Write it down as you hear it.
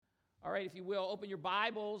All right, if you will, open your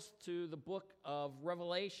Bibles to the book of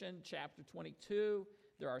Revelation, chapter 22.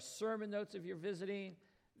 There are sermon notes if you're visiting.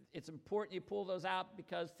 It's important you pull those out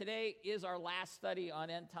because today is our last study on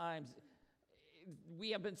end times. We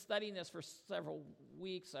have been studying this for several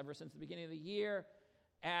weeks, ever since the beginning of the year.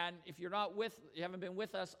 And if you haven't been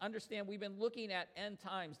with us, understand we've been looking at end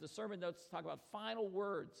times. The sermon notes talk about final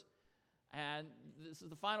words. And this is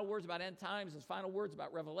the final words about end times. It's final words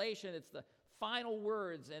about Revelation. It's the final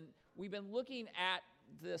words. And we've been looking at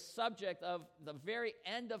the subject of the very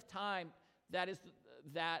end of time that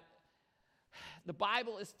the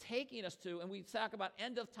Bible is taking us to. And we talk about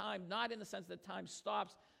end of time, not in the sense that time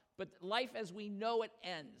stops, but life as we know it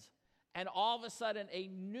ends. And all of a sudden, a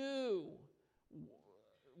new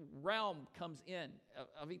realm comes in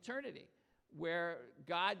of eternity, where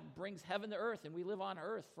God brings heaven to earth, and we live on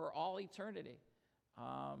earth for all eternity.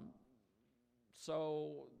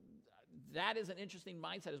 So that is an interesting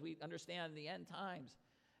mindset as we understand the end times.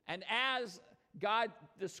 And as God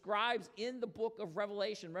describes in the book of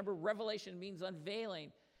Revelation, remember, revelation means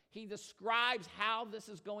unveiling. He describes how this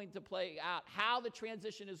is going to play out, how the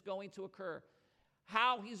transition is going to occur,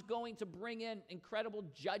 how he's going to bring in incredible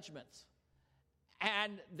judgments.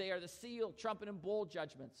 And they are the seal, trumpet, and bowl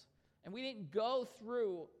judgments. And we didn't go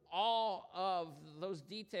through all of those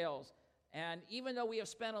details. And even though we have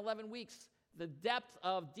spent 11 weeks, the depth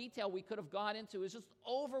of detail we could have gone into is just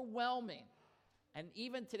overwhelming. And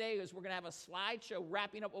even today, as we're going to have a slideshow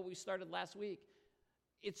wrapping up what we started last week,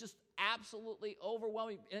 it's just absolutely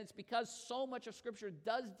overwhelming. And it's because so much of Scripture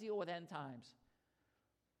does deal with end times.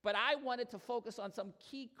 But I wanted to focus on some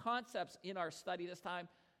key concepts in our study this time.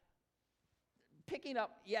 Picking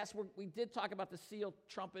up, yes, we did talk about the seal,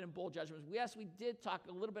 trumpet, and bowl judgments. Yes, we did talk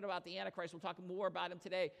a little bit about the Antichrist. We'll talk more about him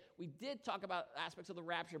today. We did talk about aspects of the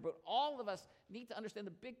rapture, but all of us need to understand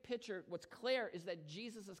the big picture. What's clear is that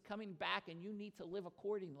Jesus is coming back, and you need to live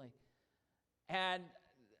accordingly. And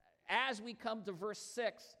as we come to verse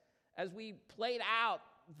 6, as we played out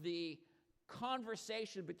the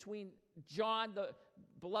conversation between John, the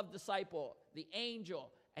beloved disciple, the angel,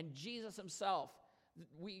 and Jesus himself,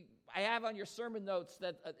 I have on your sermon notes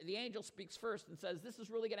that the angel speaks first and says, this is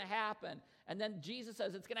really going to happen. And then Jesus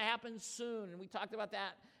says, it's going to happen soon. And we talked about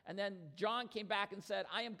that. And then John came back and said,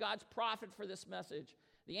 I am God's prophet for this message.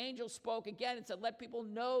 The angel spoke again and said, let people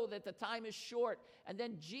know that the time is short. And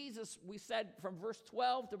then Jesus, we said from verse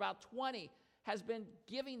 12 to about 20, has been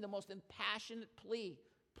giving the most impassioned plea,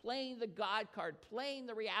 playing the God card, playing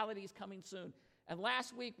the realities coming soon. And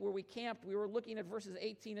last week where we camped, we were looking at verses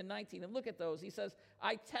 18 and 19. And look at those. He says,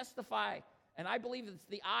 I testify, and I believe that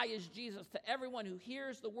the I is Jesus, to everyone who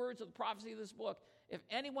hears the words of the prophecy of this book. If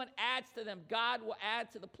anyone adds to them, God will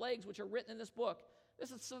add to the plagues which are written in this book.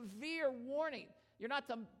 This is severe warning. You're not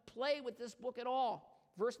to play with this book at all.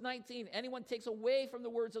 Verse 19, anyone takes away from the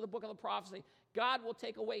words of the book of the prophecy, God will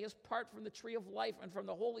take away his part from the tree of life and from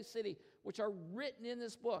the holy city, which are written in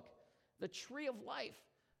this book. The tree of life,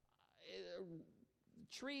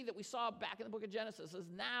 tree that we saw back in the book of Genesis, is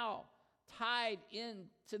now tied in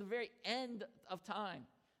to the very end of time.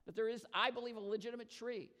 That there is, I believe, a legitimate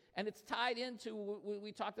tree. And it's tied into,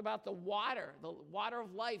 we talked about the water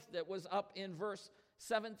of life that was up in verse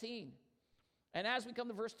 17. And as we come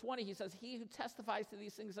to verse 20, he says, he who testifies to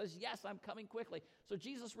these things says, yes, I'm coming quickly. So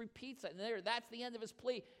Jesus repeats it, and that's the end of his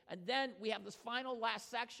plea. And then we have this final last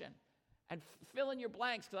section. And fill in your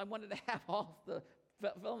blanks, because I wanted to have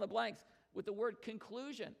fill in the blanks with the word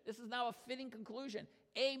conclusion. This is now a fitting conclusion.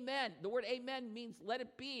 Amen. The word amen means let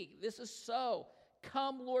it be. This is so.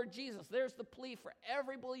 Come, Lord Jesus. There's the plea for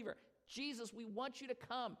every believer. Jesus, we want you to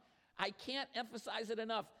come. I can't emphasize it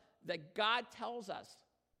enough that God tells us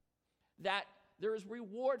that there is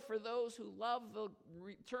reward for those who love the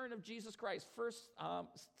return of Jesus Christ.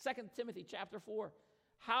 2 Timothy chapter 4.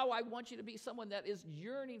 How I want you to be someone that is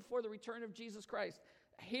yearning for the return of Jesus Christ.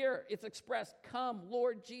 Here it's expressed, come,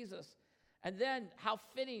 Lord Jesus. And then how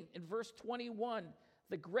fitting in verse 21,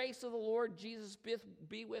 the grace of the Lord Jesus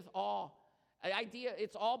be with all. The idea,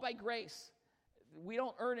 it's all by grace. We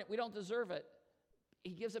don't earn it. We don't deserve it.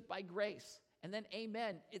 He gives it by grace. And then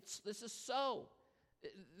amen. This is so.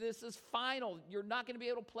 This is final. You're not going to be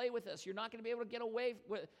able to play with this. You're not going to be able to get away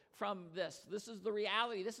from this. This is the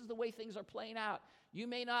reality. This is the way things are playing out. You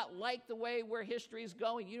may not like the way where history is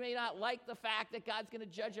going. You may not like the fact that God's going to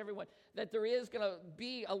judge everyone, that there is going to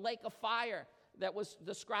be a lake of fire that was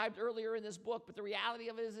described earlier in this book. But the reality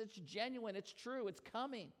of it is it's genuine. It's true. It's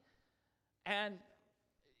coming. And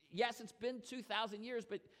yes, it's been 2,000 years,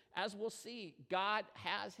 but as we'll see, God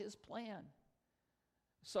has his plan.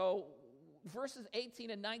 So verses 18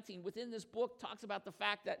 and 19 within this book talks about the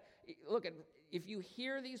fact that, look, if you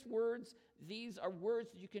hear these words are words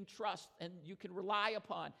that you can trust and you can rely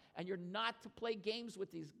upon, and you're not to play games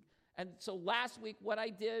with these. And so last week, what I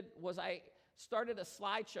did was I started a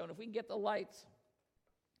slideshow, and if we can get the lights,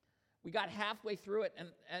 we got halfway through it,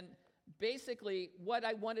 and basically what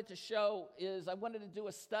I wanted to show is I wanted to do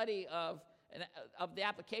a study of the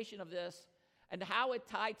application of this and how it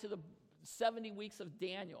tied to the 70 weeks of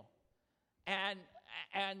Daniel. And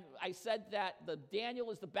I said that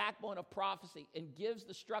Daniel is the backbone of prophecy and gives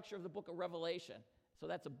the structure of the book of Revelation. So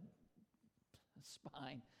that's a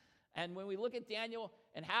spine. And when we look at Daniel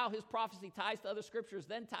and how his prophecy ties to other scriptures,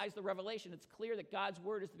 then ties to Revelation, it's clear that God's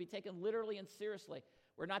word is to be taken literally and seriously.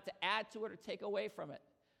 We're not to add to it or take away from it.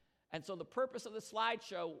 And so the purpose of the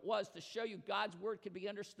slideshow was to show you God's word can be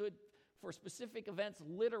understood for specific events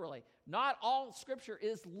literally. Not all scripture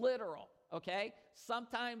is literal, okay?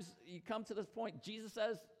 Sometimes you come to this point, Jesus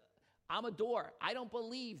says, I'm a door. I don't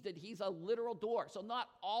believe that he's a literal door. So not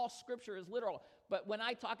all scripture is literal. But when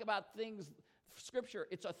I talk about things, scripture,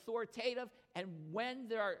 it's authoritative. And when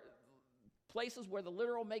there are places where the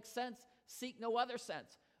literal makes sense, seek no other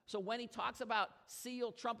sense. So when he talks about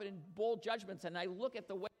seal, trumpet, and bowl judgments, and I look at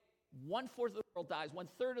the way 1/4 of the world dies,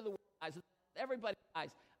 1/3 of the world dies, everybody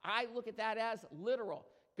dies, I look at that as literal.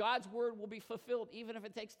 God's word will be fulfilled even if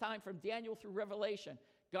it takes time from Daniel through Revelation.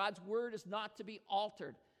 God's word is not to be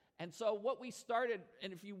altered. And so what we started,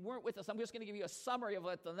 and if you weren't with us, I'm just going to give you a summary of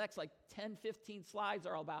what the next 10, 15 slides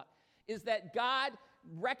are all about, is that God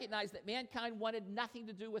recognized that mankind wanted nothing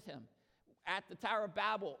to do with him at the Tower of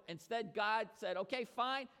Babel. Instead, God said, okay,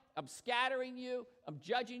 fine, I'm scattering you, I'm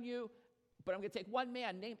judging you, but I'm going to take one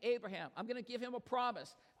man named Abraham. I'm going to give him a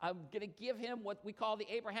promise. I'm going to give him what we call the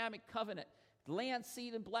Abrahamic covenant, land,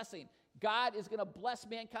 seed, and blessing. God is going to bless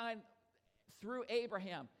mankind through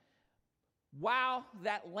Abraham. While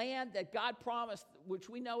that land that God promised, which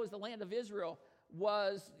we know is the land of Israel,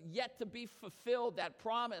 was yet to be fulfilled, that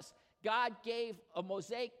promise, God gave a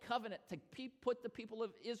Mosaic covenant to put the people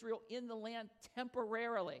of Israel in the land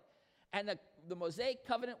temporarily. And the Mosaic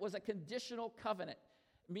covenant was a conditional covenant,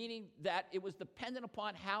 meaning that it was dependent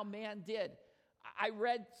upon how man did. I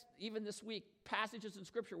read, even this week, passages in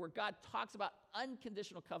Scripture where God talks about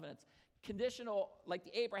unconditional covenants, conditional, like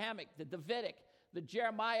the Abrahamic, the Davidic, the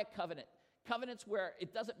Jeremiah covenant, covenants where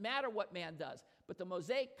it doesn't matter what man does, but the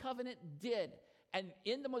Mosaic covenant did. And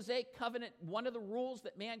in the Mosaic covenant, one of the rules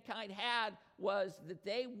that mankind had was that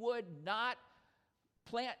they would not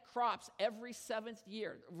plant crops every 7th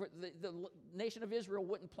year. The nation of Israel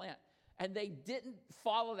wouldn't plant. And they didn't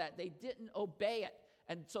follow that. They didn't obey it.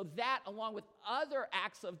 And so that, along with other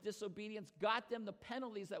acts of disobedience, got them the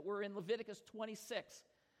penalties that were in Leviticus 26.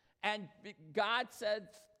 And God said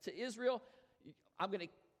to Israel, I'm going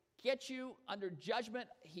to get you under judgment.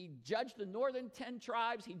 He judged the northern 10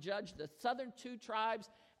 tribes. He judged the southern 2 tribes.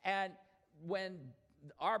 And when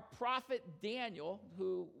our prophet Daniel,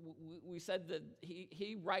 who we said that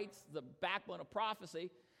he writes the backbone of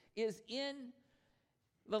prophecy, is in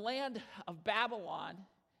the land of Babylon,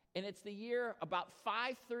 and it's the year about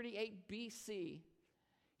 538 BC,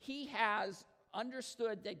 he has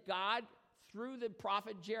understood that God, through the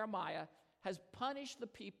prophet Jeremiah, has punished the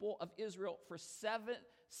people of Israel for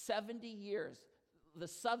 70 years, the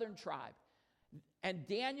southern tribe. And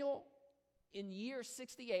Daniel, in year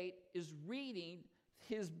 68, is reading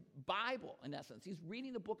his Bible, in essence. He's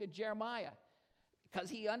reading the book of Jeremiah because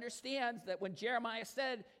he understands that when Jeremiah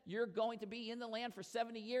said, you're going to be in the land for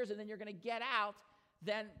 70 years and then you're going to get out,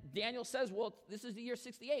 then Daniel says, well, this is the year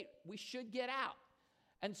 68. We should get out.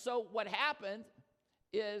 And so what happened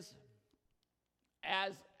is,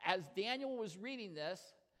 as Daniel was reading this,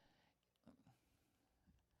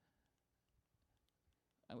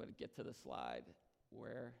 I'm going to get to the slide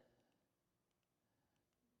where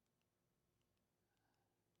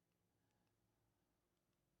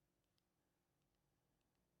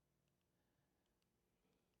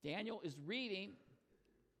Daniel is reading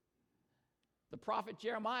the prophet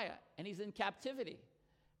Jeremiah, and he's in captivity.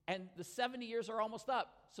 And the 70 years are almost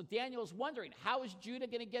up. So Daniel is wondering, how is Judah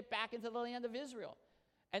going to get back into the land of Israel?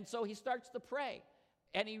 And so he starts to pray.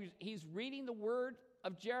 And he's reading the word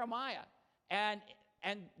of Jeremiah. And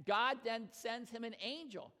God then sends him an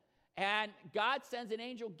angel. And God sends an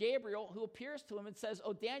angel, Gabriel, who appears to him and says,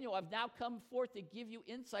 oh, Daniel, I've now come forth to give you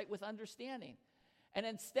insight with understanding. And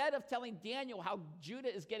instead of telling Daniel how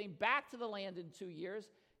Judah is getting back to the land in 2 years,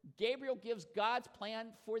 Gabriel gives God's plan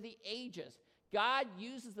for the ages. God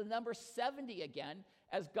uses the number 70 again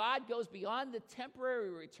as God goes beyond the temporary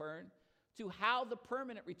return to how the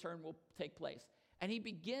permanent return will take place. And he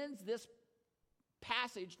begins this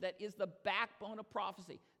passage that is the backbone of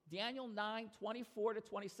prophecy. Daniel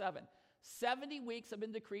 9:24-27. 70 weeks have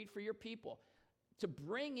been decreed for your people to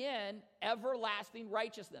bring in everlasting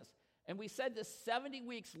righteousness. And we said this 70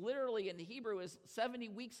 weeks, literally in the Hebrew, is 70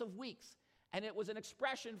 weeks of weeks. And it was an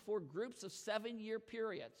expression for groups of 7-year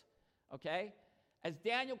periods. Okay? As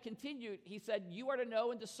Daniel continued, he said, you are to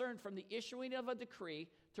know and discern from the issuing of a decree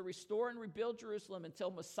to restore and rebuild Jerusalem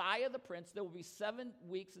until Messiah the Prince, there will be 7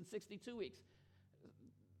 weeks and 62 weeks.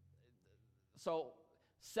 So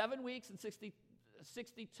 7 weeks and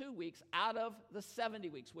 62 weeks out of the 70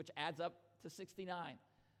 weeks, which adds up to 69.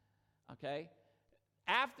 Okay?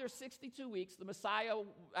 After 62 weeks,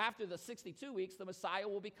 after the 62 weeks, the Messiah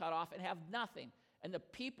will be cut off and have nothing. And the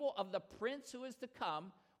people of the prince who is to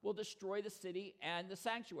come will destroy the city and the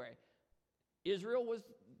sanctuary. Israel was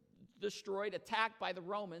destroyed, attacked by the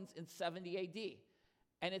Romans in 70 AD.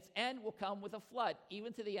 And its end will come with a flood.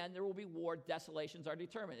 Even to the end, there will be war. Desolations are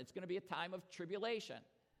determined. It's going to be a time of tribulation.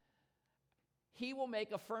 He will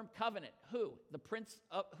make a firm covenant. Who? The prince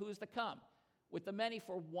who is to come. With the many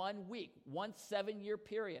for 1 week, 1 7-year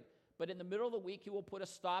period. But in the middle of the week, he will put a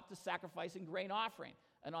stop to sacrifice and grain offering.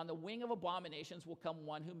 And on the wing of abominations will come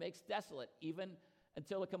one who makes desolate, even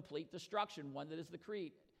until a complete destruction. One that is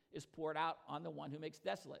decreed is poured out on the one who makes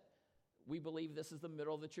desolate. We believe this is the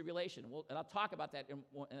middle of the tribulation. And I'll talk about that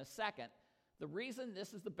in a second. The reason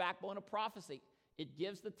this is the backbone of prophecy, it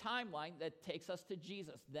gives the timeline that takes us to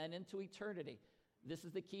Jesus, then into eternity. This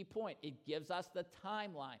is the key point. It gives us the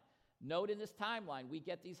timeline. Note in this timeline, we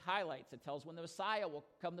get these highlights. It tells when the Messiah will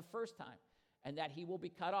come the first time and that he will be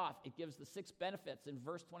cut off. It gives the 6 benefits in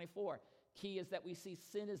verse 24. Key is that we see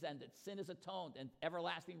sin is ended, sin is atoned, and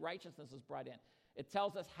everlasting righteousness is brought in. It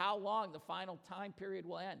tells us how long the final time period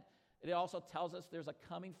will end. It also tells us there's a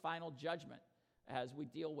coming final judgment as we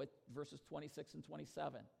deal with verses 26 and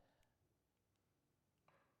 27.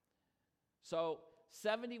 So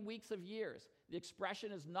 70 weeks of years. The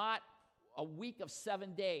expression is not a week of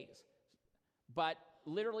 7 days, but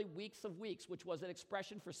literally weeks of weeks, which was an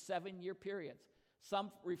expression for 7-year periods. Some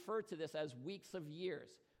refer to this as weeks of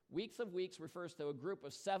years. Weeks of weeks refers to a group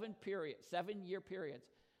of 7-year periods.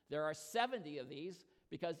 There are 70 of these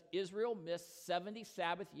because Israel missed 70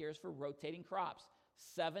 Sabbath years for rotating crops.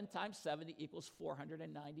 7 times 70 equals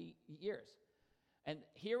 490 years. And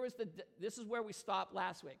this is where we stopped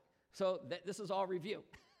last week. So this is all review.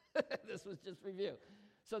 This was just review.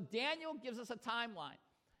 So Daniel gives us a timeline.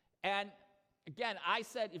 And again, I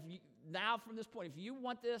said, now from this point, if you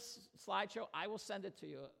want this slideshow, I will send it to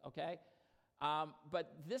you, okay?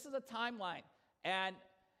 But this is a timeline. And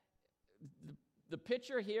the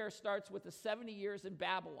picture here starts with the 70 years in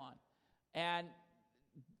Babylon. And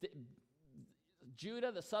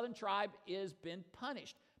Judah, the southern tribe, is been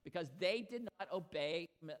punished because they did not obey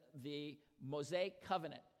the Mosaic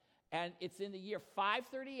covenant. And it's in the year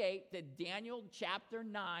 538 that Daniel chapter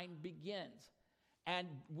 9 begins. And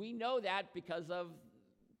we know that because of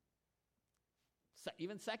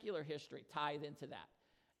even secular history tied into that.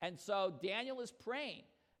 And so Daniel is praying.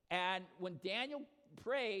 And when Daniel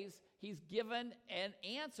prays, he's given an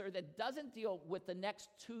answer that doesn't deal with the next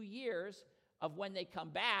 2 years of when they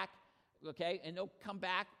come back, okay? And they'll come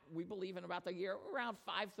back, we believe, in about the year around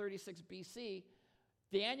 536 BC.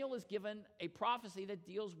 Daniel is given a prophecy that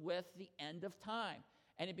deals with the end of time.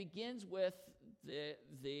 And it begins with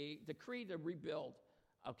the decree to rebuild,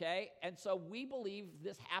 okay? And so we believe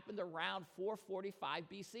this happened around 445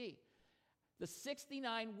 BC. The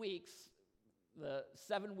 69 weeks, the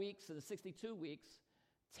 7 weeks and the 62 weeks,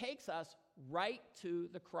 takes us right to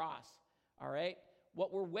the cross, all right?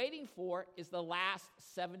 What we're waiting for is the last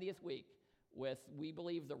 70th week, with, we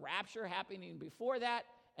believe, the rapture happening before that,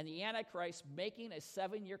 and the Antichrist making a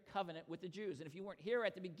 7-year covenant with the Jews. And if you weren't here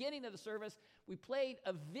at the beginning of the service, we played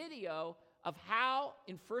a video of how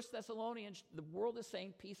in 1 Thessalonians the world is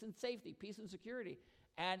saying peace and safety, peace and security.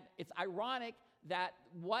 And it's ironic that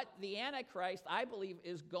what the Antichrist, I believe,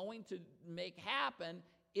 is going to make happen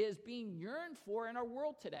is being yearned for in our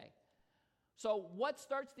world today. So what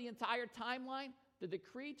starts the entire timeline? The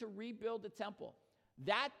decree to rebuild the temple.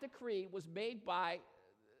 That decree was made by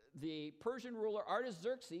the Persian ruler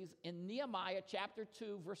Artaxerxes in Nehemiah chapter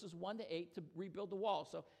 2, verses 1 to 8, to rebuild the wall.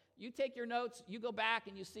 So you take your notes, you go back,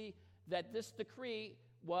 and you see that this decree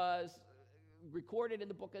was recorded in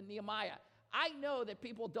the book of Nehemiah. I know that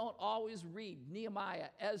people don't always read Nehemiah,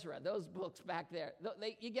 Ezra, those books back there.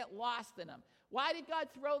 You get lost in them. Why did God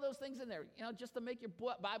throw those things in there? Just to make your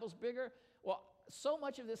Bibles bigger? Well, so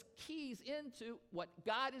much of this keys into what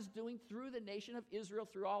God is doing through the nation of Israel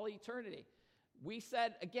through all eternity. We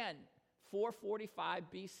said, again, 445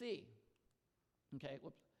 BC. Okay,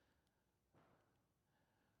 whoops.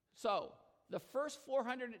 So the first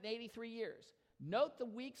 483 years, note the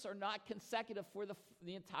weeks are not consecutive for the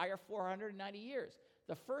entire 490 years.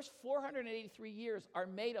 The first 483 years are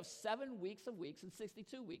made of 7 weeks of weeks and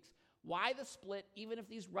 62 weeks. Why the split, even if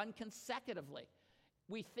these run consecutively?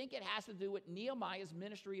 We think it has to do with Nehemiah's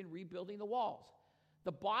ministry in rebuilding the walls.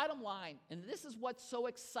 The bottom line, and this is what's so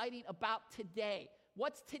exciting about today.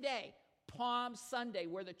 What's today? Palm Sunday,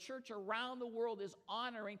 where the church around the world is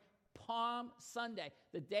honoring Palm Sunday,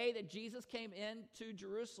 the day that Jesus came into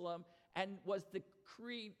Jerusalem and was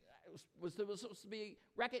decreed, was supposed to be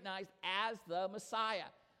recognized as the Messiah.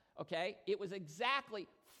 Okay? It was exactly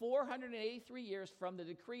 483 years from the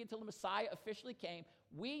decree until the Messiah officially came.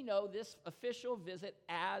 We know this official visit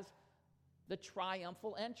as the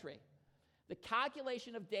triumphal entry. The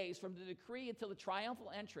calculation of days from the decree until the triumphal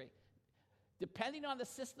entry, depending on the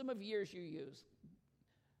system of years you use,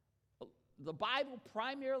 the Bible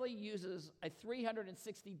primarily uses a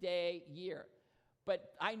 360-day year.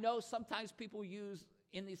 But I know sometimes people use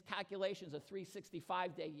in these calculations a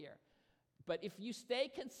 365-day year. But if you stay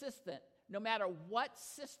consistent, no matter what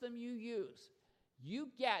system you use, you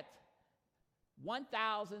get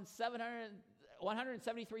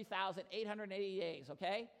 173,880 days,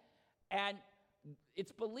 okay? And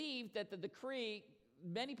it's believed that the decree,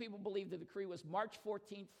 many people believe the decree was March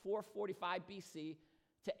 14th, 445 BC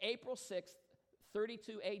to April 6th,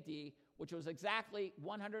 32 AD, which was exactly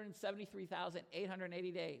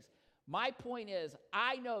 173,880 days. My point is,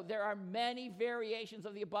 I know there are many variations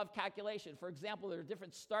of the above calculation. For example, there are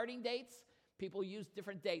different starting dates. People use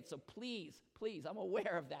different dates, so please, I'm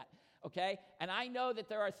aware of that, okay? And I know that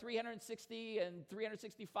there are 360 and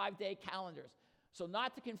 365-day calendars. So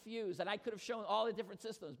not to confuse, and I could have shown all the different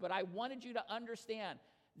systems, but I wanted you to understand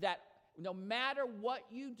that no matter what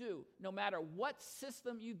you do, no matter what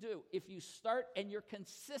system you do, if you start and you're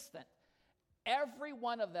consistent, every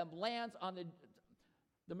one of them lands on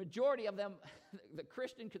the majority of them, the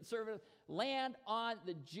Christian conservative, land on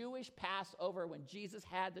the Jewish Passover when Jesus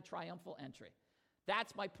had the triumphal entry.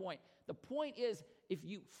 That's my point. The point is, if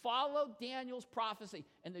you follow Daniel's prophecy,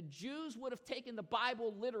 and the Jews would have taken the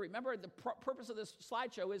Bible literally, remember the purpose of this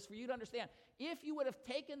slideshow is for you to understand, if you would have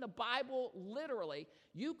taken the Bible literally,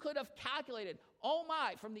 you could have calculated, oh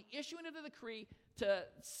my, from the issuing of the decree to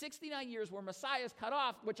 69 years where Messiah is cut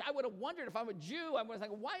off, which I would have wondered if I'm a Jew, I was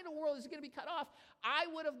like, why in the world is he going to be cut off? I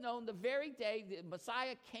would have known the very day the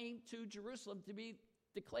Messiah came to Jerusalem to be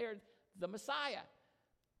declared the Messiah.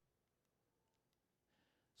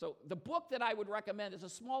 So the book that I would recommend is a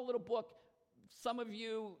small little book. Some of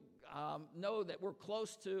you know that we're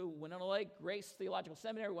close to Winona Lake Grace Theological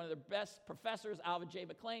Seminary. One of their best professors, Alvin J.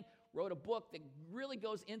 McLean, wrote a book that really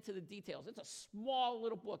goes into the details. It's a small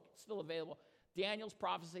little book. It's still available. Daniel's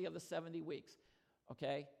Prophecy of the 70 Weeks.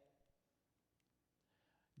 Okay?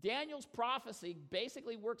 Daniel's prophecy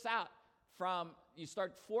basically works out from, you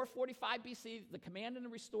start 445 BC, the command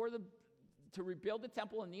to rebuild the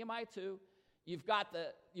temple in Nehemiah 2. You've got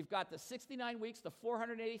the 69 weeks, the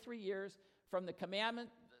 483 years from the commandment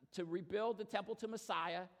to rebuild the temple to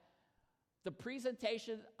Messiah, the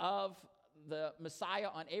presentation of the Messiah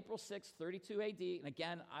on April 6, 32 AD. And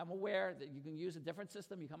again, I'm aware that you can use a different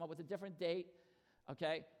system. You come up with a different date,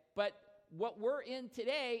 okay? But what we're in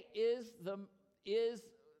today is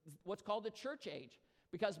what's called the church age,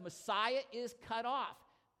 because Messiah is cut off.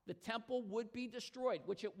 The temple would be destroyed,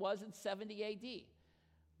 which it was in 70 AD.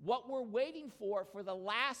 What we're waiting for the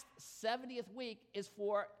last 70th week is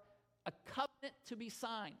for a covenant to be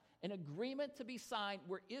signed, an agreement to be signed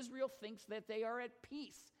where Israel thinks that they are at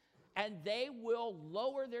peace, and they will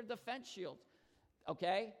lower their defense shields,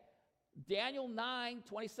 okay? Daniel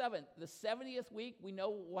 9:27, the 70th week, we know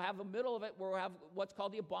we'll have the middle of it where we'll have what's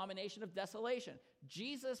called the abomination of desolation.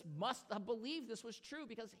 Jesus must have believed this was true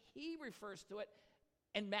because he refers to it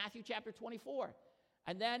in Matthew chapter 24.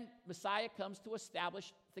 And then Messiah comes to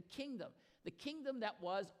establish the kingdom that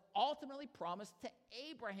was ultimately promised to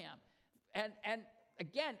Abraham. And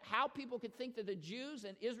again, how people could think that the Jews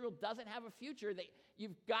and Israel doesn't have a future,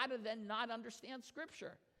 you've got to then not understand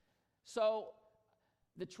Scripture. So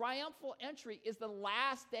the triumphal entry is the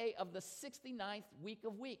last day of the 69th week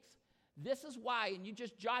of weeks. This is why, and you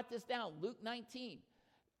just jot this down, Luke 19.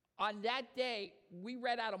 On that day, we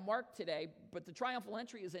read out of Mark today, but the triumphal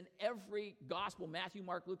entry is in every gospel, Matthew,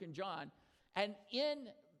 Mark, Luke, and John. And in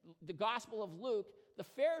the gospel of Luke, the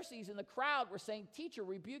Pharisees in the crowd were saying, "Teacher,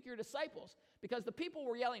 rebuke your disciples." Because the people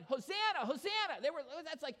were yelling, "Hosanna, Hosanna."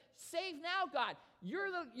 That's like, "Save now, God.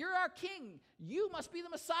 You're our king. You must be the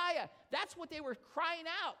Messiah." That's what they were crying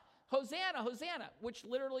out. "Hosanna, Hosanna," which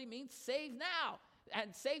literally means save now.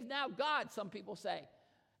 And save now, God, some people say.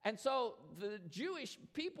 And so the Jewish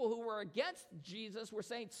people who were against Jesus were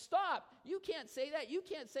saying, stop, you can't say that. You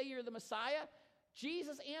can't say you're the Messiah.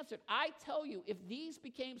 Jesus answered, I tell you, if these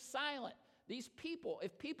became silent, these people,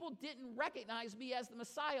 if people didn't recognize me as the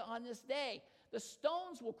Messiah on this day, the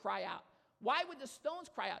stones will cry out. Why would the stones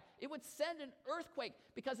cry out? It would send an earthquake,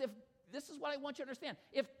 because this is what I want you to understand.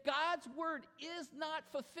 If God's word is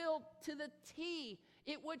not fulfilled to the T,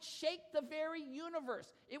 it would shake the very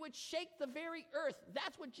universe. It would shake the very earth.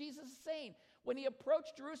 That's what Jesus is saying. When he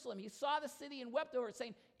approached Jerusalem, he saw the city and wept over it,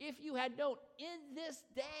 saying, if you had known in this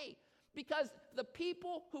day, because the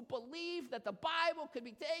people who believed that the Bible could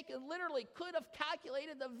be taken literally could have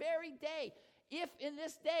calculated the very day. If in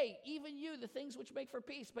this day, even you, the things which make for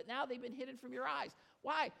peace, but now they've been hidden from your eyes.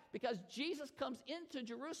 Why? Because Jesus comes into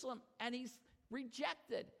Jerusalem and he's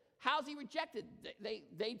rejected. How's he rejected?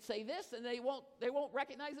 They'd say this and they won't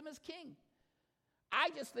recognize him as king. I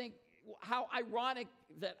just think how ironic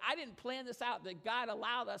that I didn't plan this out, that God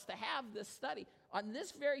allowed us to have this study on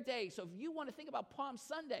this very day. So if you want to think about Palm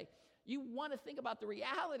Sunday, you want to think about the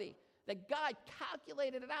reality that God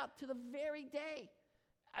calculated it out to the very day.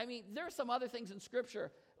 I mean, there are some other things in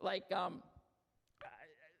Scripture, like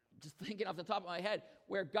just thinking off the top of my head,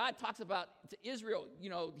 where God talks about to Israel,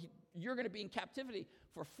 you're going to be in captivity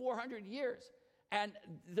for 400 years. And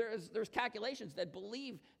there's calculations that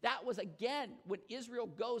believe that was, again, when Israel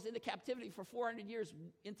goes into captivity for 400 years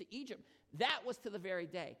into Egypt. That was to the very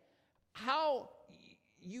day. How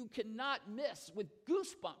you cannot miss with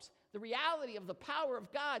goosebumps the reality of the power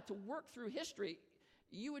of God to work through history.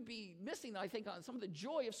 You would be missing, I think, on some of the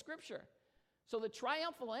joy of Scripture. So the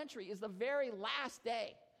triumphal entry is the very last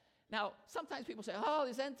day. Now, sometimes people say,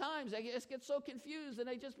 these end times, they just get so confused and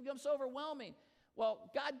they just become so overwhelming. Well,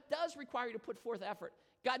 God does require you to put forth effort.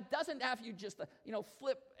 God doesn't have you just,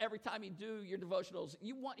 flip every time you do your devotionals.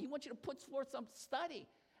 He wants you to put forth some study,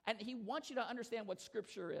 and he wants you to understand what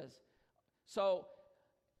Scripture is. So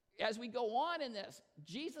as we go on in this,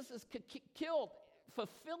 Jesus is killed,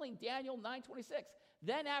 fulfilling Daniel 9:26.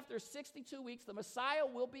 Then after 62 weeks, the Messiah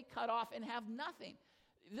will be cut off and have nothing.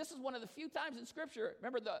 This is one of the few times in Scripture,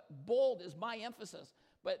 remember the bold is my emphasis,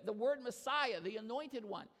 but the word Messiah, the anointed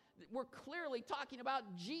one, we're clearly talking about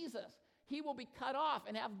Jesus. He will be cut off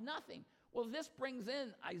and have nothing. Well, this brings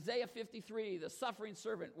in Isaiah 53, the suffering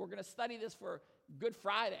servant. We're going to study this for Good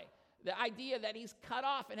Friday. The idea that he's cut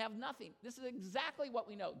off and have nothing. This is exactly what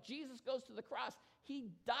we know. Jesus goes to the cross. He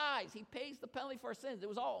dies. He pays the penalty for our sins. It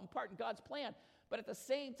was all in part in God's plan. But at the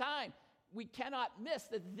same time, we cannot miss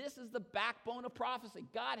that this is the backbone of prophecy.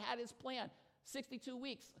 God had his plan, 62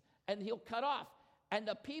 weeks, and he'll cut off. And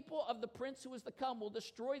the people of the prince who is to come will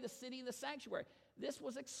destroy the city and the sanctuary. This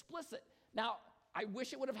was explicit. Now, I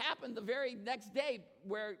wish it would have happened the very next day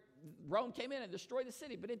where Rome came in and destroyed the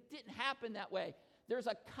city, but it didn't happen that way. There's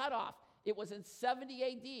a cutoff. It was in 70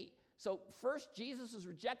 AD. So first, Jesus is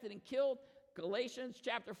rejected and killed. Galatians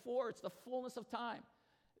chapter 4, it's the fullness of time.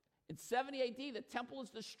 In 70 AD, the temple is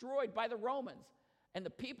destroyed by the Romans, and the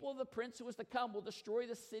people of the prince who is to come will destroy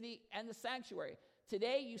the city and the sanctuary.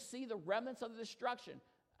 Today, you see the remnants of the destruction.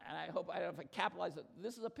 And I don't know if I capitalize it.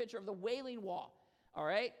 This is a picture of the Wailing Wall, all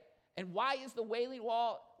right? And why is the Wailing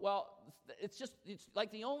Wall? Well, it's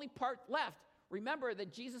like the only part left. Remember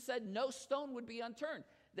that Jesus said no stone would be unturned.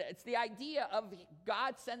 It's the idea of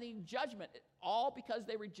God sending judgment, all because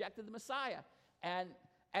they rejected the Messiah. And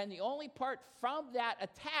the only part from that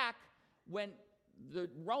attack, when the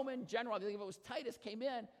Roman general, I believe it was Titus, came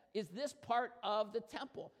in, is this part of the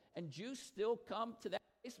temple. And Jews still come to that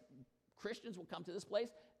place. Christians will come to this place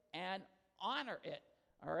and honor it,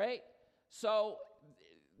 all right? So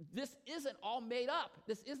this isn't all made up.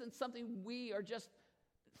 This isn't something we are just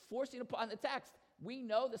forcing upon the text. We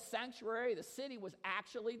know the sanctuary, the city, was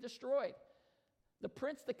actually destroyed. The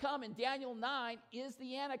prince to come in Daniel 9 is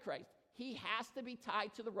the Antichrist. He has to be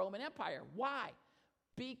tied to the Roman Empire. Why?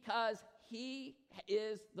 Because he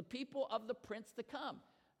is the people of the prince to come.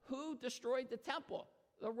 Who destroyed the temple?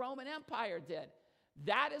 The Roman Empire did.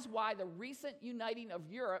 That is why the recent uniting of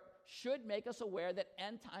Europe should make us aware that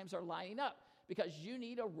end times are lining up, because you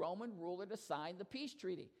need a Roman ruler to sign the peace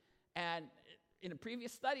treaty. And in the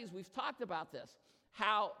previous studies, we've talked about this,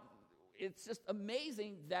 how it's just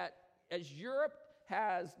amazing that as Europe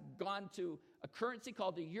has gone to a currency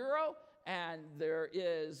called the euro, and there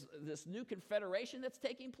is this new confederation that's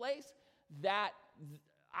taking place, that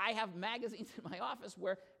I have magazines in my office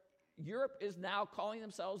where Europe is now calling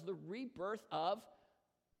themselves the rebirth of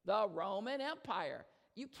the Roman Empire.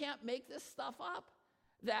 You can't make this stuff up.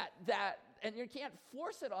 And you can't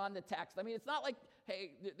force it on the text. I mean, it's not like,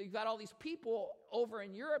 hey, you've got all these people over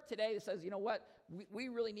in Europe today that says, you know what, we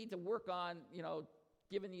really need to work on,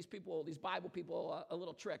 giving these Bible people, a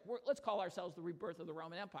little trick. Let's call ourselves the rebirth of the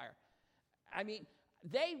Roman Empire. I mean,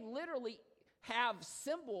 they literally have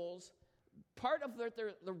symbols. Part of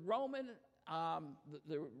the Roman,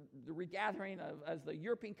 the regathering as the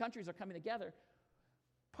European countries are coming together,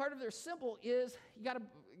 part of their symbol is, you got to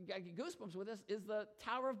get goosebumps with this, is the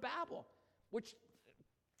Tower of Babel, which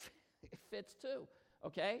fits too,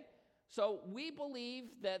 okay? So we believe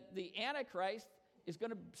that the Antichrist is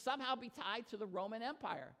going to somehow be tied to the Roman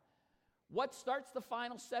Empire. What starts the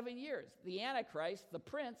final 7 years? The Antichrist, the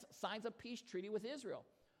prince, signs a peace treaty with Israel.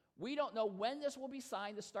 We don't know when this will be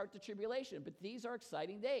signed to start the tribulation, but these are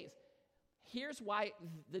exciting days. Here's why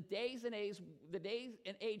the days and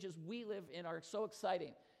ages we live in are so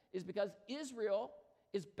exciting, is because Israel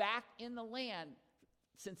is back in the land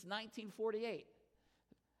since 1948.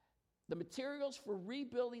 The materials for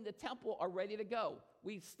rebuilding the temple are ready to go.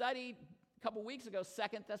 We studied a couple weeks ago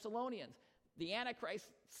 2 Thessalonians. The Antichrist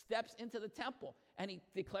steps into the temple and he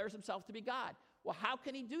declares himself to be God. Well, how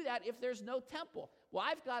can he do that if there's no temple? Well,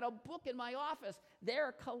 I've got a book in my office.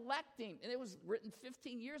 They're collecting, and it was written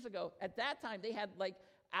 15 years ago. At that time, they had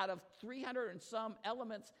out of 300 and some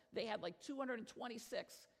elements, they had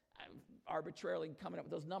 226. I'm arbitrarily coming up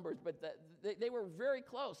with those numbers, but they were very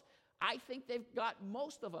close. I think they've got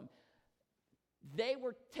most of them. They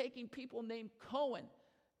were taking people named Cohen.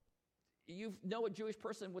 You know a Jewish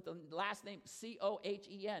person with the last name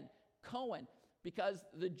Cohen, Cohen, because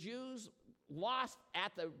the Jews lost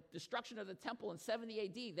at the destruction of the temple in 70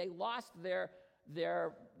 AD. They lost their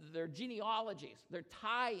genealogies, their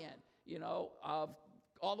tie-in, of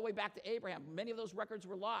all the way back to Abraham. Many of those records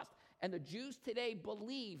were lost. And the Jews today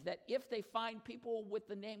believe that if they find people with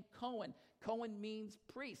the name Cohen, Cohen means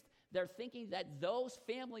priest, they're thinking that those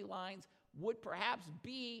family lines would perhaps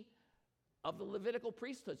be of the Levitical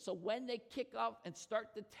priesthood. So when they kick off and start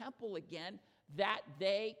the temple again, that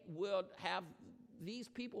they will have these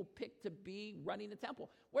people picked to be running the temple.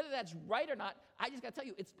 Whether that's right or not, I just got to tell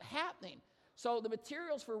you, it's happening. So the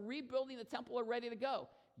materials for rebuilding the temple are ready to go.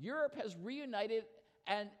 Europe has reunited,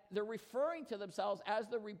 and they're referring to themselves as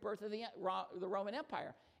the rebirth of the Roman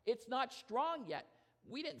Empire. It's not strong yet.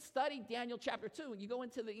 We didn't study Daniel chapter 2, and you go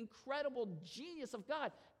into the incredible genius of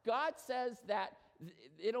God. God says that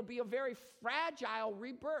it'll be a very fragile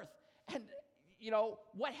rebirth. And,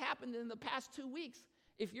 what happened in the past 2 weeks,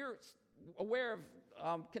 if you're aware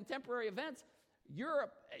of contemporary events,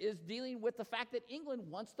 Europe is dealing with the fact that England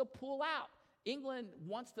wants to pull out. England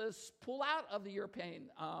wants to pull out of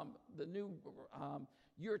the new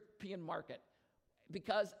European market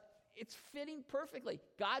because it's fitting perfectly.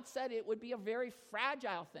 God said it would be a very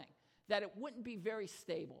fragile thing, that it wouldn't be very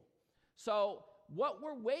stable. So what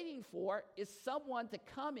we're waiting for is someone to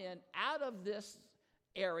come in out of this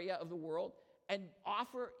area of the world and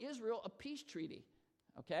offer Israel a peace treaty,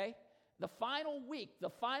 okay? The final week, the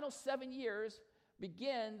final 7 years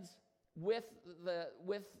begins with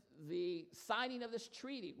the signing of this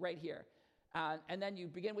treaty right here. And then you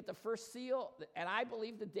begin with the first seal, and I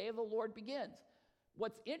believe the day of the Lord begins.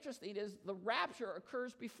 What's interesting is the rapture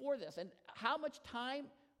occurs before this, and how much time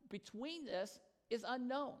between this is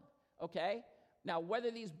unknown, okay? Now,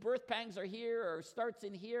 whether these birth pangs are here or starts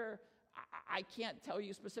in here, I can't tell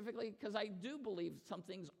you specifically because I do believe some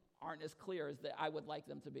things aren't as clear as I would like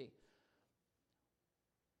them to be.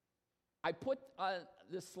 I put on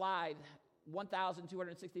this slide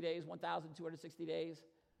 1,260 days, 1,260 days.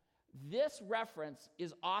 This reference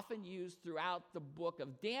is often used throughout the book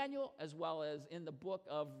of Daniel as well as in the book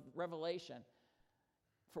of Revelation.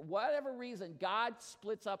 For whatever reason, God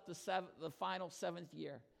splits up the final 7th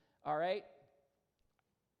year, all right?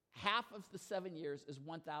 Half of the 7 years is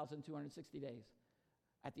 1,260 days.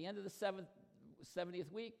 At the end of the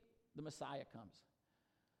 70th week, the Messiah comes.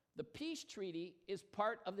 The peace treaty is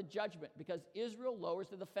part of the judgment because Israel lowers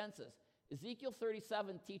the defenses. Ezekiel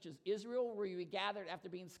 37 teaches Israel will be regathered after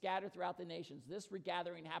being scattered throughout the nations. This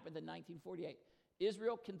regathering happened in 1948.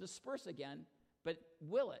 Israel can disperse again, but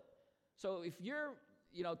will it? So if you're,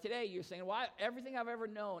 today you're saying, well, everything I've ever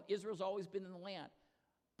known, Israel's always been in the land.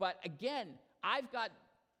 But again, I've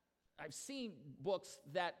seen books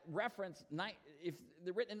that reference, if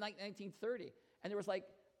they're written in 1930, and there was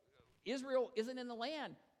Israel isn't in the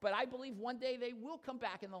land, but I believe one day they will come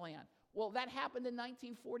back in the land. Well, that happened in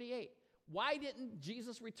 1948. Why didn't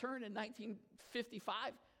Jesus return in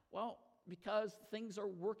 1955? Well, because things are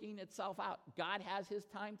working itself out. God has his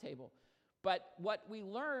timetable. But what we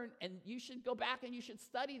learn, and you should go back and you should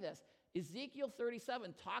study this, Ezekiel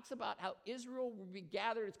 37 talks about how Israel will be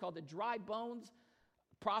gathered. It's called the dry bones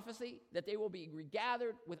prophecy, that they will be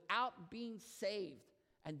regathered without being saved.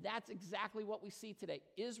 And that's exactly what we see today.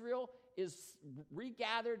 Israel is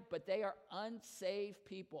regathered, but they are unsaved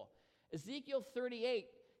people. Ezekiel 38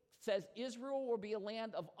 says Israel will be a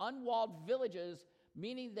land of unwalled villages,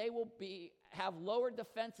 meaning they will have lower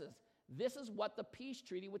defenses. This is what the peace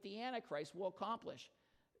treaty with the Antichrist will accomplish.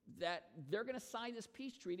 That they're going to sign this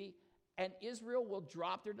peace treaty, and Israel will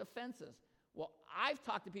drop their defenses. Well, I've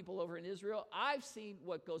talked to people over in Israel. I've seen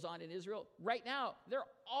what goes on in Israel. Right now, they're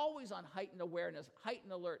always on heightened awareness,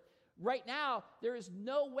 heightened alert. Right now, there is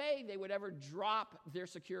no way they would ever drop their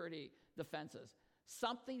security defenses.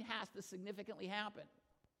 Something has to significantly happen.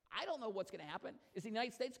 I don't know what's going to happen. Is the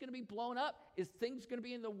United States going to be blown up? Is things going to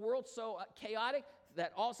be in the world so chaotic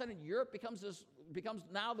that all of a sudden Europe becomes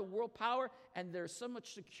now the world power, and there's so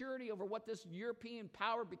much security over what this European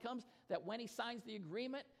power becomes that when he signs the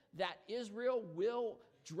agreement, that Israel will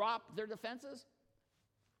drop their defenses?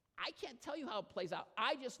 I can't tell you how it plays out.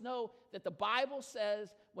 I just know that the Bible says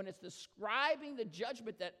when it's describing the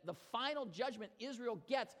judgment, that the final judgment Israel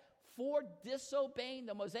gets for disobeying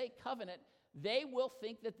the Mosaic covenant, they will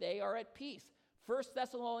think that they are at peace. 1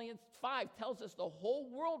 Thessalonians 5 tells us the whole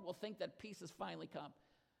world will think that peace has finally come.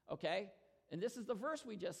 Okay? And this is the verse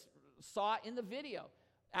we just saw in the video.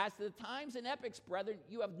 As to the times and epochs, brethren,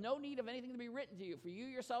 you have no need of anything to be written to you, for you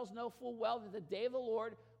yourselves know full well that the day of the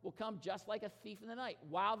Lord will come just like a thief in the night,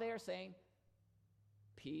 while they are saying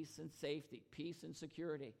peace and safety, peace and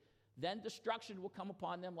security. Then destruction will come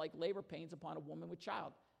upon them like labor pains upon a woman with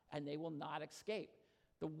child, and they will not escape.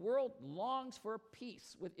 The world longs for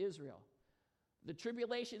peace with Israel. The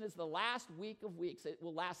tribulation is the last week of weeks. It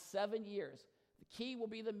will last 7 years. The key will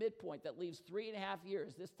be the midpoint that leaves 3.5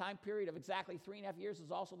 years. This time period of exactly 3.5 years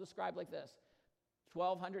is also described like this.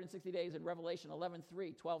 1,260 days in Revelation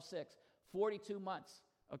 11:3, 12:6, 42 months,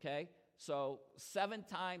 okay? So 7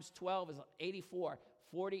 times 12 is 84.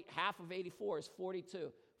 Half of 84 is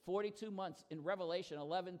 42. 42 months in Revelation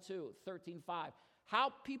 11:2, 13:5. How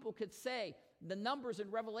people could say the numbers in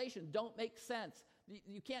Revelation don't make sense.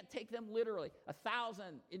 You can't take them literally.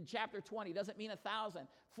 1,000 in chapter 20 doesn't mean 1,000.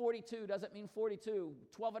 42 doesn't mean 42.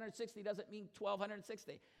 1,260 doesn't mean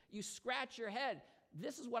 1,260. You scratch your head.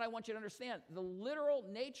 This is what I want you to understand. The literal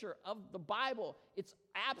nature of the Bible, it's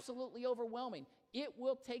absolutely overwhelming. It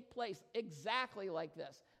will take place exactly like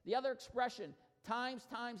this. The other expression, times,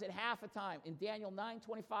 and half a time, in Daniel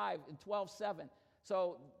 9:25 and 12:7.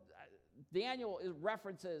 So Daniel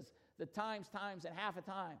references the times, and half a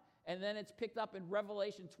time. And then it's picked up in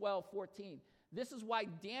Revelation 12:14. This is why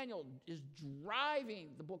Daniel is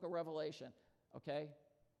driving the book of Revelation, okay?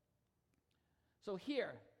 So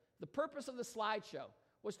here, the purpose of the slideshow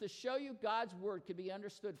was to show you God's word could be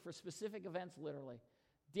understood for specific events literally.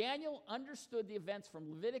 Daniel understood the events from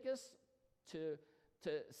Leviticus to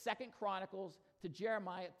 2 Chronicles to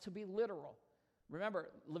Jeremiah to be literal.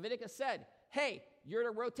 Remember, Leviticus said, hey, you're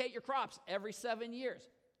to rotate your crops every 7 years.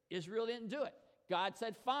 Israel didn't do it. God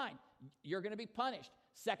said, fine, you're going to be punished.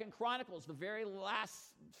 2 Chronicles, the very last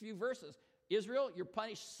few verses. Israel, you're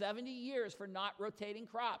punished 70 years for not rotating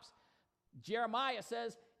crops. Jeremiah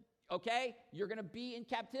says, okay, you're going to be in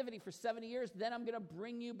captivity for 70 years, then I'm going to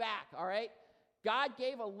bring you back, all right? God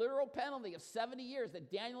gave a literal penalty of 70 years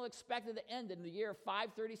that Daniel expected to end in the year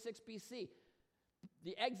 536 BC.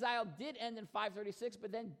 The exile did end in 536,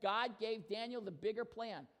 but then God gave Daniel the bigger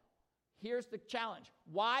plan. Here's the challenge.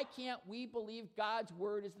 Why can't we believe God's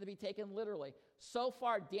word is to be taken literally? So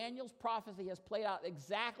far, Daniel's prophecy has played out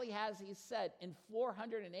exactly as he said in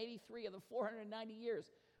 483 of the 490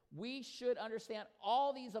 years. We should understand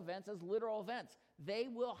all these events as literal events. They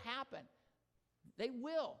will happen. They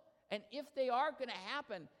will. And if they are going to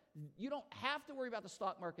happen, you don't have to worry about the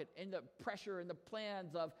stock market and the pressure and the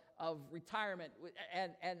plans of retirement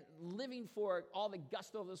and living for all the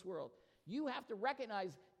gusto of this world. You have to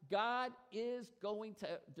recognize God is going to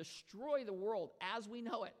destroy the world as we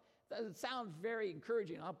know it. Doesn't sound very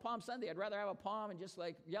encouraging. On Palm Sunday, I'd rather have a palm and just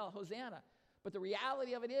like yell Hosanna. But the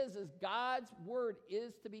reality of it is God's word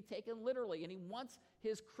is to be taken literally, and he wants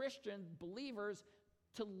his Christian believers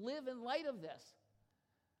to live in light of this.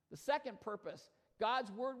 The second purpose,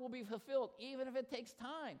 God's word will be fulfilled even if it takes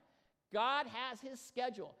time. God has his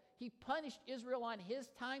schedule. He punished Israel on his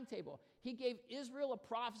timetable. He gave Israel a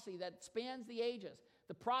prophecy that spans the ages.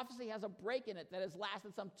 The prophecy has a break in it that has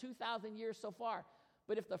lasted some 2,000 years so far.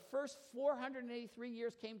 But if the first 483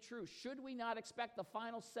 years came true, should we not expect the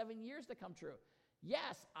final 7 years to come true?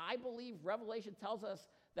 Yes, I believe Revelation tells us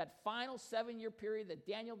that final 7-year period that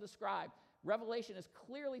Daniel described, Revelation is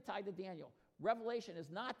clearly tied to Daniel. Revelation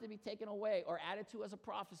is not to be taken away or added to as a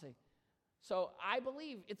prophecy. So I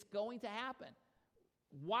believe it's going to happen.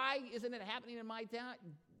 Why isn't it happening in my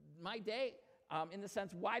day? in the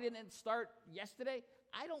sense, why didn't it start yesterday?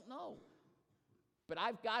 I don't know. But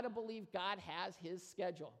I've got to believe God has his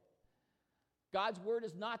schedule. God's word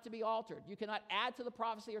is not to be altered. You cannot add to the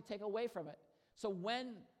prophecy or take away from it. So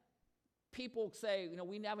when people say,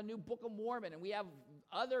 we have a new Book of Mormon and we have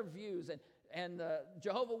other views, and the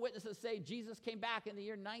Jehovah's Witnesses say Jesus came back in the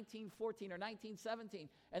year 1914 or 1917,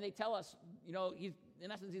 and they tell us, in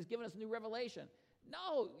essence, he's given us new revelation.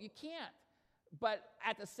 No, you can't. But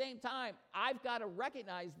at the same time, I've got to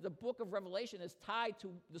recognize the book of Revelation is tied to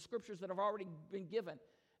the scriptures that have already been given.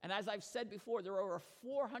 And as I've said before, there are over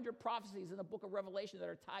 400 prophecies in the book of Revelation that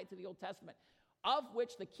are tied to the Old Testament, of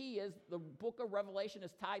which the key is the book of Revelation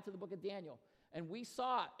is tied to the book of Daniel. And we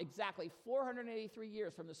saw exactly 483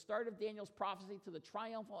 years from the start of Daniel's prophecy to the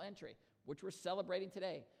triumphal entry, which we're celebrating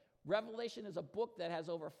today. Revelation is a book that has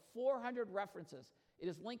over 400 references. It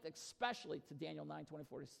is linked especially to Daniel 9,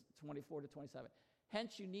 24 to 27.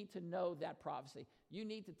 Hence, you need to know that prophecy. You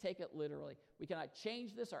need to take it literally. We cannot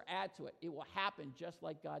change this or add to it. It will happen just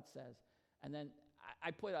like God says. And then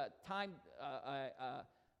I put a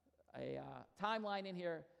timeline in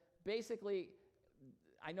here. Basically,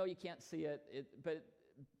 I know you can't see it, but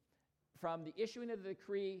from the issuing of the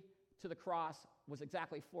decree to the cross was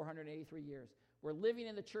exactly 483 years. We're living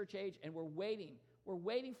in the church age, and we're waiting. We're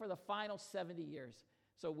waiting for the final 70 years.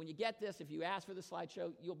 So when you get this, if you ask for the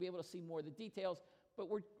slideshow, you'll be able to see more of the details. But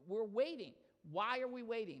we're waiting. Why are we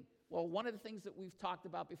waiting? Well, one of the things that we've talked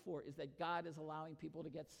about before is that God is allowing people to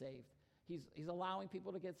get saved. He's allowing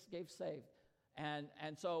people to get saved.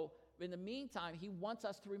 And so in the meantime, he wants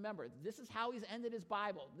us to remember, this is how he's ended his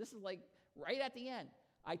Bible. This is like right at the end.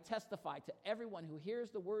 I testify to everyone who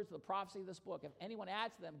hears the words of the prophecy of this book. If anyone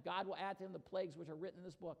adds to them, God will add to him the plagues which are written in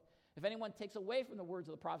this book. If anyone takes away from the words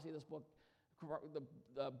of the prophecy of this book, the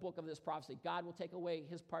book of this prophecy, God will take away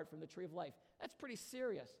his part from the tree of life. That's pretty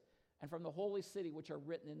serious. And from the holy city which are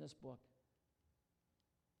written in this book.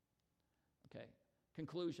 Okay,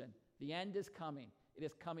 conclusion. The end is coming. It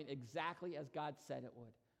is coming exactly as God said it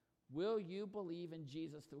would. Will you believe in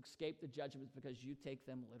Jesus to escape the judgments because you take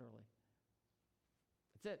them literally?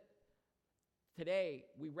 That's it. Today,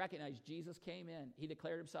 we recognize Jesus came in. He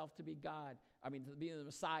declared himself to be God. To be the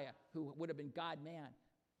Messiah, who would have been God-man.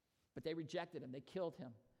 But they rejected him. They killed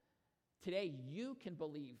him. Today, you can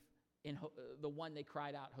believe in the one they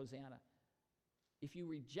cried out, Hosanna. If you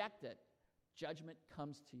reject it, judgment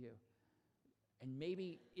comes to you. And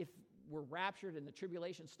maybe if we're raptured and the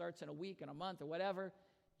tribulation starts in a week, in a month, or whatever,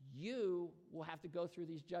 you will have to go through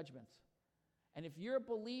these judgments. And if you're a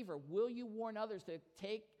believer, will you warn others to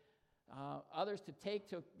escape the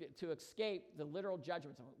literal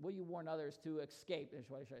judgments? Will you warn others to escape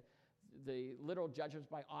the literal judgments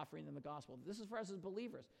by offering them the gospel? This is for us as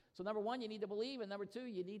believers. So number one, you need to believe, and number two,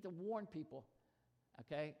 you need to warn people.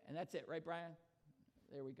 Okay? And that's it, right, Brian?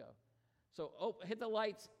 There we go. So hit the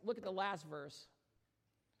lights. Look at the last verse.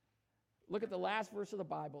 Look at the last verse of the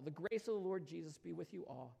Bible. The grace of the Lord Jesus be with you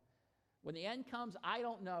all. When the end comes, I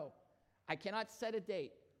don't know. I cannot set a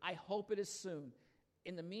date. I hope it is soon.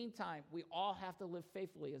 In the meantime, we all have to live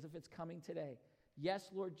faithfully as if it's coming today. Yes,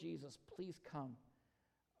 Lord Jesus, please come.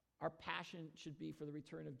 Our passion should be for the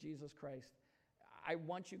return of Jesus Christ. I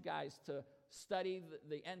want you guys to study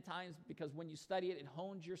the end times, because when you study it, it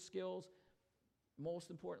hones your skills. Most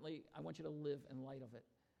importantly, I want you to live in light of it.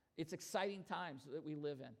 It's exciting times that we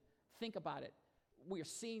live in. Think about it. We are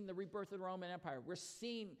seeing the rebirth of the Roman Empire. We're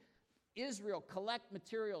seeing Israel collect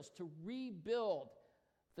materials to rebuild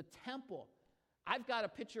the temple. I've got a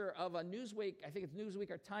picture of a Newsweek, I think it's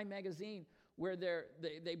Newsweek or Time magazine, where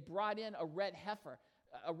they brought in a red heifer.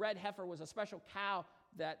 A red heifer was a special cow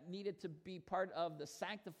that needed to be part of the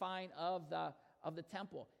sanctifying of the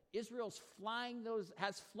temple. Israel's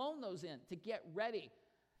has flown those in to get ready.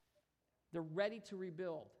 They're ready to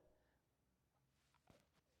rebuild.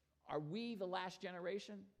 Are we the last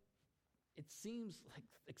generation? It seems like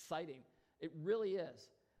exciting. It really is.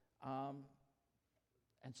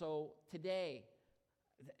 And so today,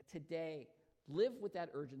 live with that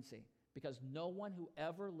urgency, because no one who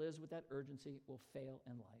ever lives with that urgency will fail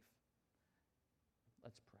in life.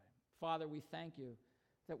 Let's pray. Father, we thank you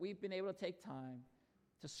that we've been able to take time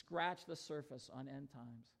to scratch the surface on end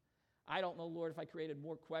times. I don't know, Lord, if I created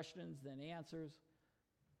more questions than answers,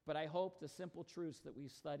 but I hope the simple truths that we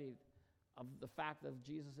studied of the fact that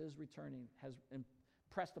Jesus is returning has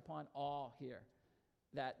impressed upon all here,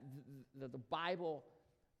 that the Bible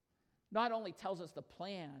not only tells us the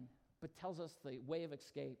plan, but tells us the way of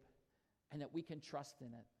escape, and that we can trust in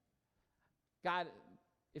it. God,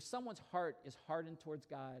 if someone's heart is hardened towards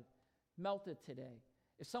God, melt it today.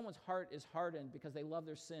 If someone's heart is hardened because they love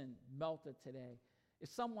their sin, melt it today. If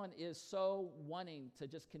someone is so wanting to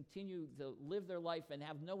just continue to live their life and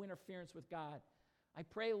have no interference with God, I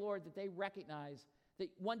pray, Lord, that they recognize that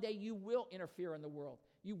one day you will interfere in the world.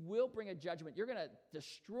 You will bring a judgment. You're going to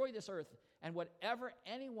destroy this earth, and whatever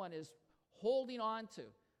anyone is holding on to,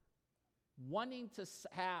 wanting to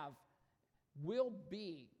have, will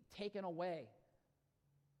be taken away.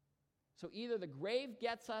 So either the grave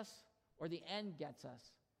gets us or the end gets us.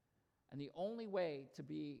 And the only way to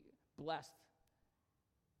be blessed,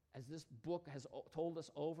 as this book has told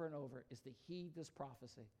us over and over, is to heed this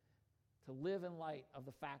prophecy, to live in light of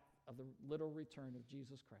the fact of the literal return of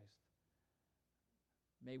Jesus Christ.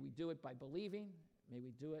 May we do it by believing. May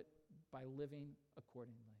we do it by living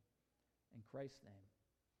accordingly. In Christ's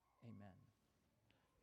name, amen.